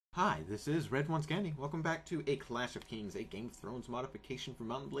Hi, this is RedWantsCandy. Welcome back to A Clash of Kings, a Game of Thrones modification for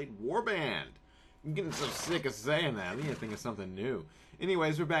Mount & Blade Warband. I'm getting so sick of saying that. I need to think of something new.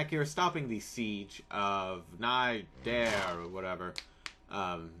 Anyways, we're back here stopping the siege of Dare or whatever.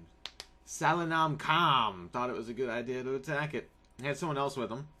 Salanam Kham thought it was a good idea to attack it. I had someone else with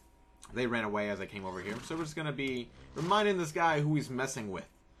them. They ran away as I came over here. So we're just going to be reminding this guy who he's messing with.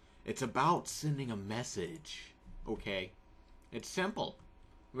 It's about sending a message. Okay? It's simple.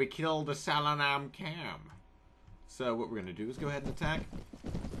 We killed the Salanam Kham. So what we're going to do is go ahead and attack.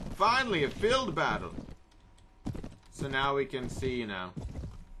 Finally, a field battle. So now we can see, you know,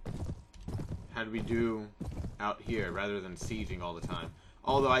 how do we do out here rather than sieging all the time.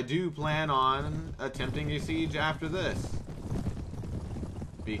 Although I do plan on attempting a siege after this.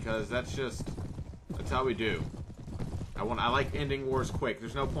 Because that's how we do. I like ending wars quick.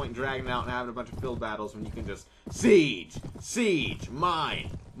 There's no point in dragging it out and having a bunch of field battles when you can just siege, mine.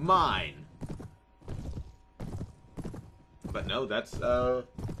 But no, that's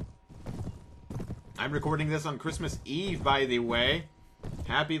I'm recording this on Christmas Eve, by the way.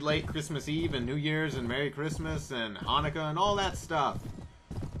 Happy late Christmas Eve and New Year's and Merry Christmas and Hanukkah and all that stuff.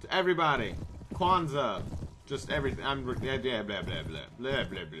 To everybody. Kwanzaa. Just everything. I'm blah blah blah blah blah blah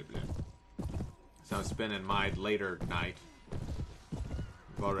blah blah. So I'm spending my later night.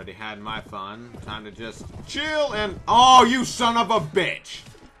 I've already had my fun. Time to just chill and... Oh, you son of a bitch!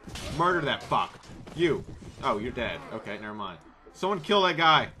 Murder that fuck. You. Oh, you're dead. Okay, never mind. Someone kill that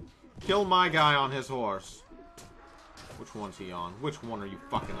guy. Kill my guy on his horse. Which one's he on? Which one are you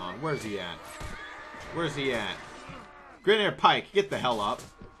fucking on? Where's he at? Where's he at? Grenadier Pike, get the hell up.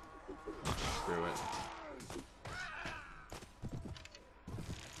 Oh, screw it.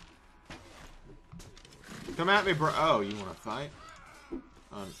 Come at me, bro. Oh, you want to fight?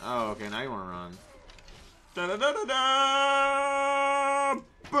 Oh, okay. Now you want to run. Da da da da da!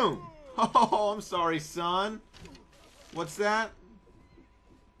 Boom! Oh, I'm sorry, son. What's that?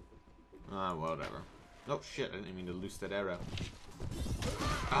 Whatever. Oh shit! I didn't mean to loose that arrow.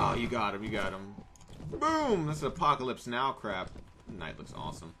 Oh, you got him. You got him. Boom! This is Apocalypse Now crap. The night looks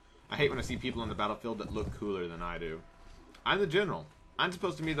awesome. I hate when I see people on the battlefield that look cooler than I do. I'm the general. I'm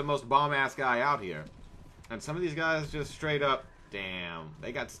supposed to be the most bomb-ass guy out here. And some of these guys just straight up, damn,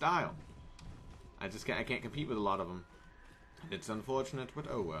 they got style. I can't compete with a lot of them. It's unfortunate, but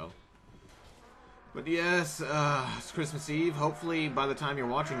oh well. But yes, it's Christmas Eve. Hopefully, by the time you're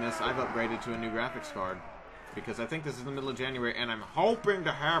watching this, I've upgraded to a new graphics card. Because I think this is the middle of January, and I'm hoping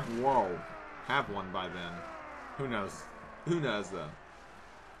to have one by then. Who knows? Who knows, though?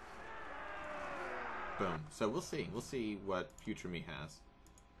 Boom. So we'll see. We'll see what future me has.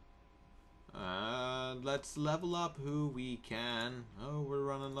 Let's level up who we can. Oh, we're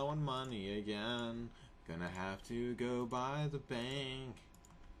running low on money again. Gonna have to go by the bank.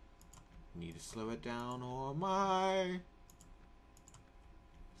 Need to slow it down or my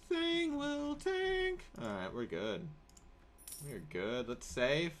thing will tank. Alright, we're good. We're good. Let's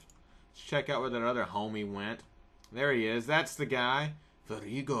save. Let's check out where that other homie went. There he is. That's the guy.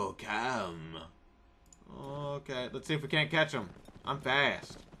 Farigo Cam. Okay, let's see if we can't catch him. I'm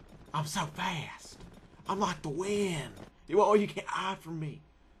fast. I'm so fast. I'm like the wind. You can't hide from me.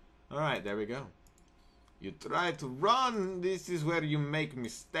 Alright, there we go. You try to run. This is where you make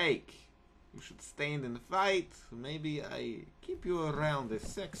mistake. You should stand and fight. Maybe I keep you around a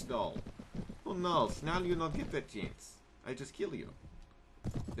sex doll. Oh no, now you don't get that chance. I just kill you.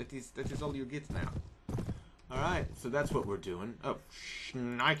 That is all you get now. Alright, so that's what we're doing. Oh,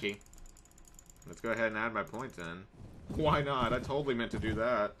 Nike. Let's go ahead and add my points in. Why not? I totally meant to do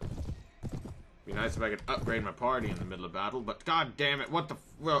that. Be nice if I could upgrade my party in the middle of battle, but god damn it, what the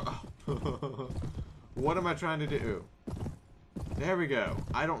what am I trying to do? There we go.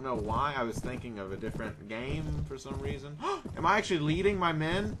 I don't know why I was thinking of a different game for some reason. Am I actually leading my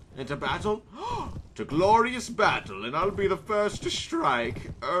men into battle? To glorious battle, and I'll be the first to strike.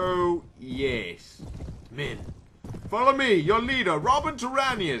 Oh, yes. Men, follow me, your leader, Robin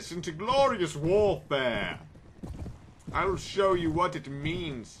Tyrannius, into glorious warfare. I will show you what it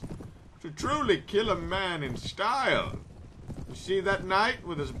means to truly kill a man in style. You see that knight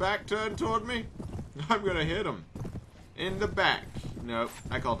with his back turned toward me? I'm gonna hit him. In the back. Nope,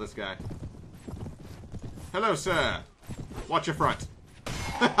 I called this guy. Hello, sir. Watch your front.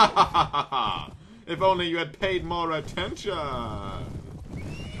 If only you had paid more attention.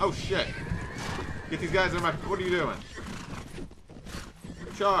 Oh, shit. Get these guys in my... What are you doing?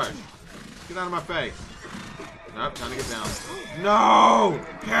 Charge. Get out of my face. Nope, time to get down. No!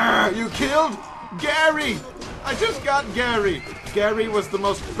 You killed Gary! I just got Gary! Gary was the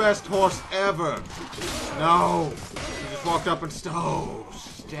most best horse ever. No! He just walked up and... Oh,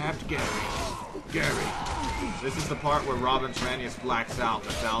 stabbed Gary. Gary. This is the part where Robin Tranius blacks out.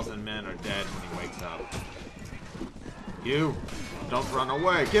 1,000 men are dead when he wakes up. You. Don't run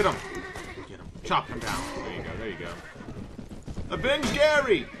away. Get him. Get him. Chop him down. There you go. There you go. Avenge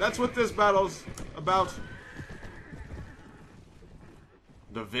Gary! That's what this battle's about.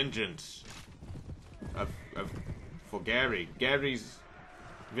 The vengeance for Gary. Gary's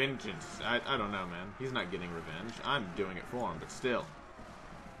vengeance. I don't know, man. He's not getting revenge. I'm doing it for him, but still.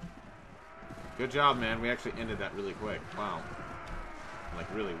 Good job, man. We actually ended that really quick. Wow.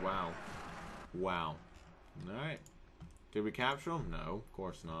 Like, really, wow. Wow. Alright. Did we capture him? No, of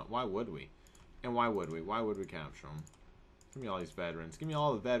course not. Why would we? And why would we? Why would we capture him? Give me all these veterans. Give me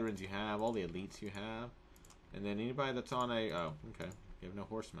all the veterans you have, all the elites you have. And then anybody that's on a... Oh, okay. You have no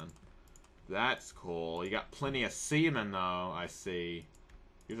horsemen. That's cool. You got plenty of seamen, though, I see.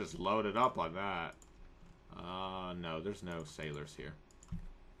 You're just loaded up on that. No, there's no sailors here.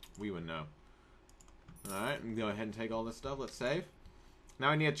 We would know. Alright, go ahead and take all this stuff. Let's save. Now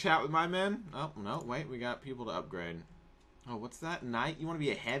I need to chat with my men. Oh, no, wait. We got people to upgrade. Oh, what's that? Knight? You want to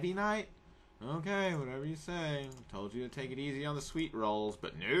be a heavy knight? Okay, whatever you say. Told you to take it easy on the sweet rolls,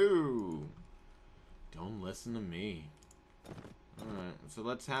 but no. Don't listen to me. Alright, so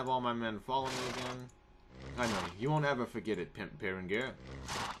let's have all my men follow me again. I know, you won't ever forget it, Pimp Berenguer.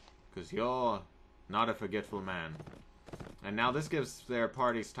 Because you're not a forgetful man. And now this gives their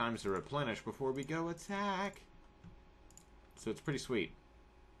parties time to replenish before we go attack. So it's pretty sweet.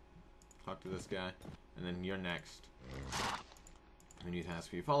 Talk to this guy, and then you're next. I need to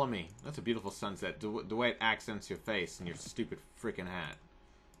ask you. Follow me. That's a beautiful sunset. The way it accents your face and your stupid freaking hat.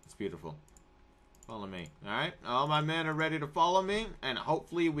 It's beautiful. Follow me. Alright? All my men are ready to follow me. And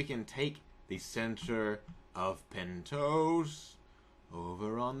hopefully we can take the center of Pentos.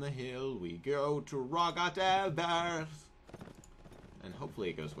 Over on the hill we go to Rogat Elberth. And hopefully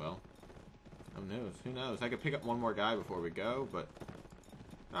it goes well. Who knows? Who knows? I could pick up one more guy before we go, but...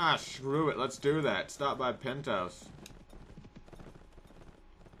 Ah, screw it. Let's do that. Stop by Pentos.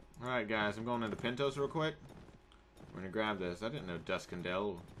 Alright, guys. I'm going into Pentos real quick. We're going to grab this. I didn't know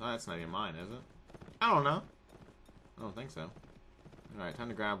Duskendale... No, that's not even mine, is it? I don't know. I don't think so. Alright, time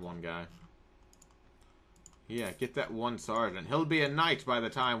to grab one guy. Yeah, get that one sergeant. He'll be a knight by the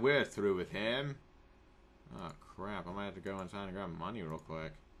time we're through with him. Oh, crap. I might have to go inside and grab money real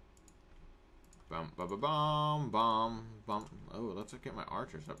quick. Bum, ba, ba, bum, bum, bum. Oh, let's get my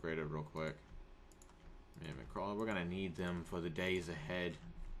archers upgraded real quick. Man, McCraw, we're going to need them for the days ahead.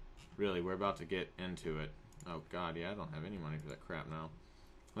 Really, we're about to get into it. Oh, God, yeah, I don't have any money for that crap now.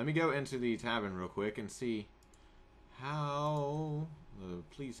 Let me go into the tavern real quick and see how...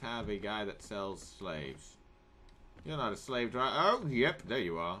 please have a guy that sells slaves. You're not a slave driver. Oh, yep, there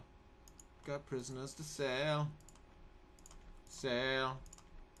you are. Got prisoners to sell. Sell.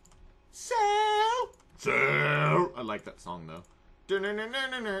 Sell. Sell. I like that song, though.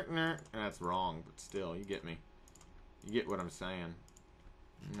 That's wrong, but still, you get me. You get what I'm saying.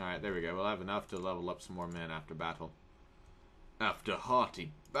 Alright, there we go. We'll have enough to level up some more men after battle. After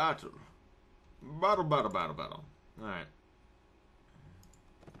hearty battle. Battle, battle, battle, battle. Alright.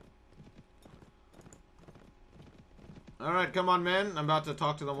 Alright, come on, men. I'm about to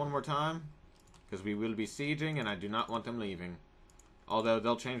talk to them one more time. Because we will be sieging, and I do not want them leaving. Although,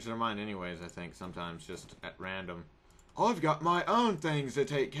 they'll change their mind anyways, I think, sometimes, just at random. I've got my own things to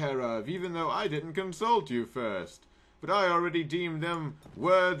take care of, even though I didn't consult you first. But I already deemed them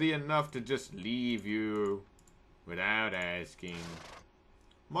worthy enough to just leave you. Without asking.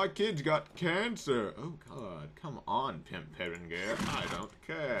 My kid's got cancer. Oh, God. Come on, Pimp Berenguer. I don't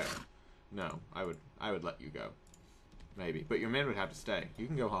care. No, I would let you go. Maybe. But your men would have to stay. You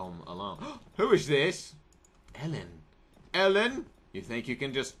can go home alone. Who is this? Ellen. Ellen? You think you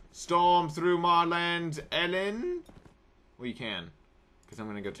can just storm through my lands, Ellen? Well, you can. Because I'm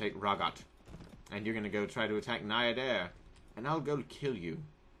going to go take Ragat. And you're going to go try to attack Nyader. And I'll go kill you.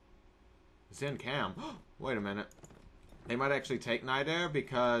 Zen Cam. Wait a minute. They might actually take Nyader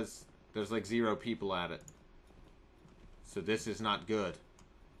because there's like 0 people at it. So this is not good.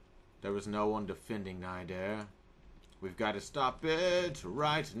 There was no one defending Nyader. We've got to stop it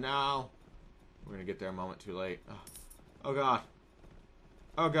right now. We're going to get there a moment too late. Oh, God.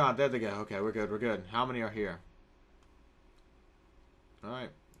 Oh, God. There they go. Okay, we're good. We're good. How many are here? Alright.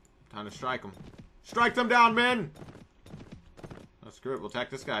 Time to strike them. Strike them down, men! Oh, screw it. We'll attack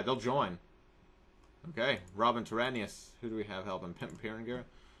this guy. They'll join. Okay. Robin Tyrannius. Who do we have helping? Pimp Berenguer?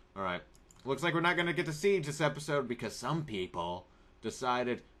 Alright. Looks like we're not going to get to siege this episode because some people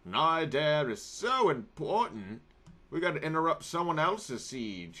decided Nyader is so important. We got to interrupt someone else's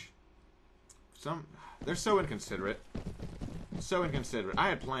siege. They're so inconsiderate. So inconsiderate. I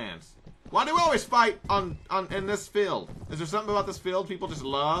had plans. Why do we always fight in this field? Is there something about this field people just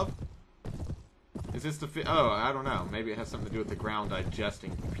love? Is this the oh, I don't know. Maybe it has something to do with the ground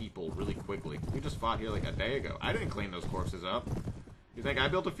digesting people really quickly. We just fought here like a day ago. I didn't clean those corpses up. You think I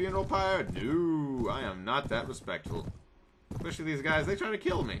built a funeral pyre? No, I am not that respectful. Especially these guys, they try to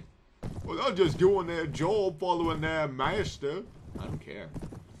kill me. Well, they're just doing their job, following their master. I don't care.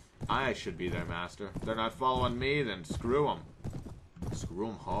 I should be their master. If they're not following me, then screw them. Screw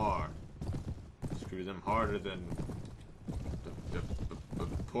them hard. Screw them harder than the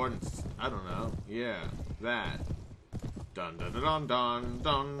importance. I don't know. Yeah, that. Dun dun dun dun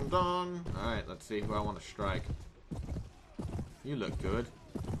dun dun. Alright, let's see who I want to strike. You look good.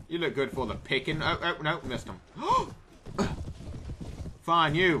 You look good for the picking. Oh, oh, no, missed him.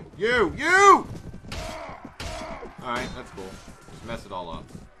 Fine, you! You! Alright, that's cool. Just mess it all up.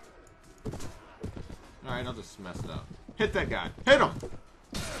 Alright, I'll just mess it up. Hit that guy. Hit him!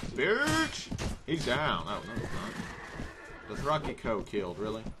 Bitch! He's down. Oh, no, he's not. The Rocky Co killed,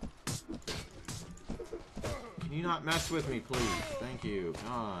 really? Can you not mess with me, please? Thank you.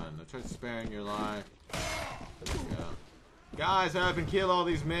 God, I tried sparing your life. There we go. Guys, help and kill all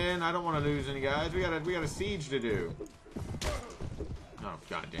these men. I don't want to lose any guys. We got a siege to do. Oh,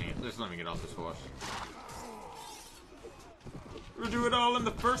 god dang it. Just let me get off this horse. We'll do it all in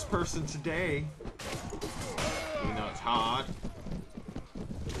the first person today. Even though it's hard.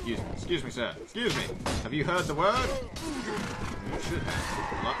 Excuse me, sir. Excuse me. Have you heard the word? You should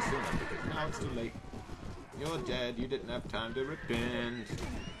have. A lot sooner, because now it's too late. You're dead. You didn't have time to repent.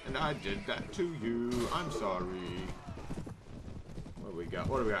 And I did that to you. I'm sorry. What do we got?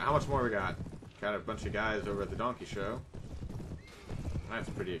 What do we got? How much more we got? Got a bunch of guys over at the donkey show. That's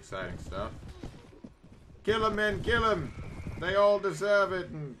pretty exciting stuff. Kill them, men! Kill them! They all deserve it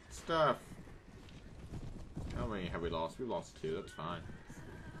and stuff. How many have we lost? We lost 2. That's fine.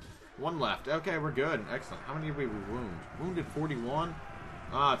 1 left. Okay, we're good. Excellent. How many did we wound? Wounded 41?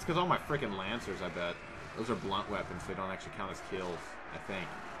 Ah, it's because all my freaking lancers, I bet. Those are blunt weapons. They don't actually count as kills, I think.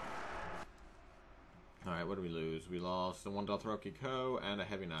 Alright, what did we lose? We lost the 1 Dothraki Co. and a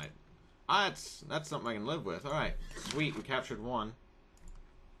Heavy Knight. Ah, that's something I can live with. Alright, sweet. We captured 1.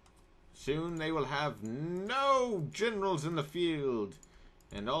 Soon they will have no generals in the field,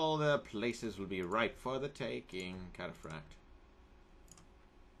 and all their places will be ripe for the taking. Cataphract.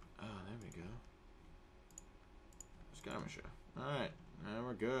 Oh, there we go. Skirmisher. Alright, now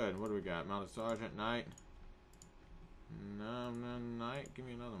we're good. What do we got? Mounted Sergeant, Knight. No, Knight. Give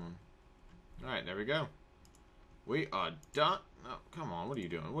me another one. Alright, there we go. We are done. Oh, come on. What are you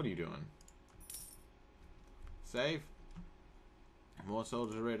doing? What are you doing? Save. More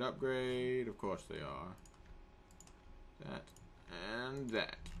soldiers are ready to upgrade. Of course they are. That and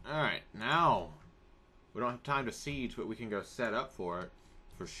that. Alright, now we don't have time to siege, but we can go set up for it.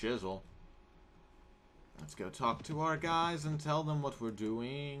 For shizzle. Let's go talk to our guys and tell them what we're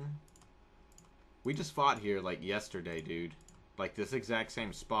doing. We just fought here like yesterday, dude. Like this exact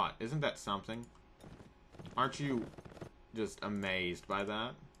same spot. Isn't that something? Aren't you just amazed by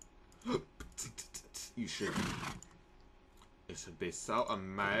that? You should be. You should be so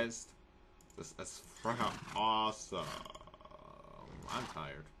amazed. This is freaking awesome. I'm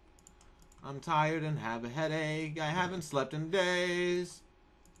tired. I'm tired and have a headache. I haven't slept in days.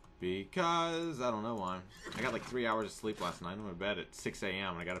 Because, I don't know why. I got like 3 hours of sleep last night. I went to bed at 6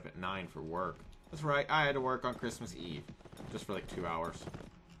 a.m. and I got up at 9 for work. That's right, I had to work on Christmas Eve. Just for like 2 hours.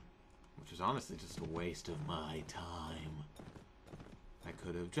 Which is honestly just a waste of my time. I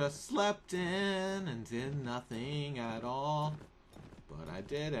could have just slept in and did nothing at all. But I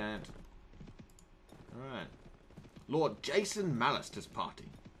didn't. Alright. Lord Jason Mallister's party.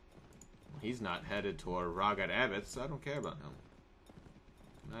 He's not headed toward Ragat Abbott, so I don't care about him.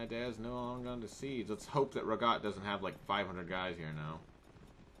 My dad's no longer under siege. Let's hope that Ragat doesn't have like 500 guys here now.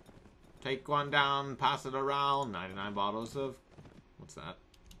 Take one down, pass it around. 99 bottles of... What's that?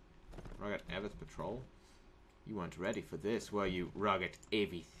 Ragat Abbott Patrol? You weren't ready for this, were you, Ragat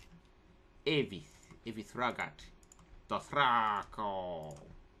Evith? Evith Ragat. Dothraki.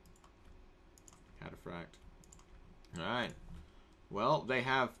 Cataphract. Alright. Well, they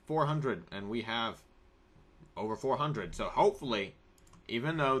have 400, and we have over 400. So hopefully,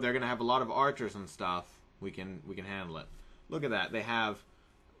 even though they're going to have a lot of archers and stuff, we can handle it. Look at that. They have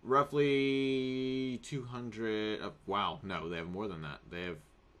roughly 200... wow, no, they have more than that. They have...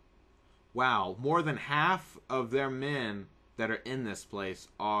 wow, more than half of their men that are in this place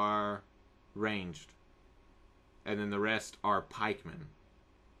are ranged. And then the rest are pikemen.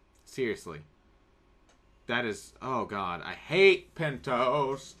 Seriously. That is... oh, God. I hate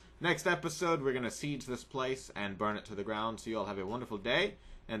Pentos. Next episode, we're going to siege this place and burn it to the ground. So you all have a wonderful day,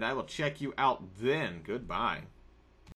 and I will check you out then. Goodbye.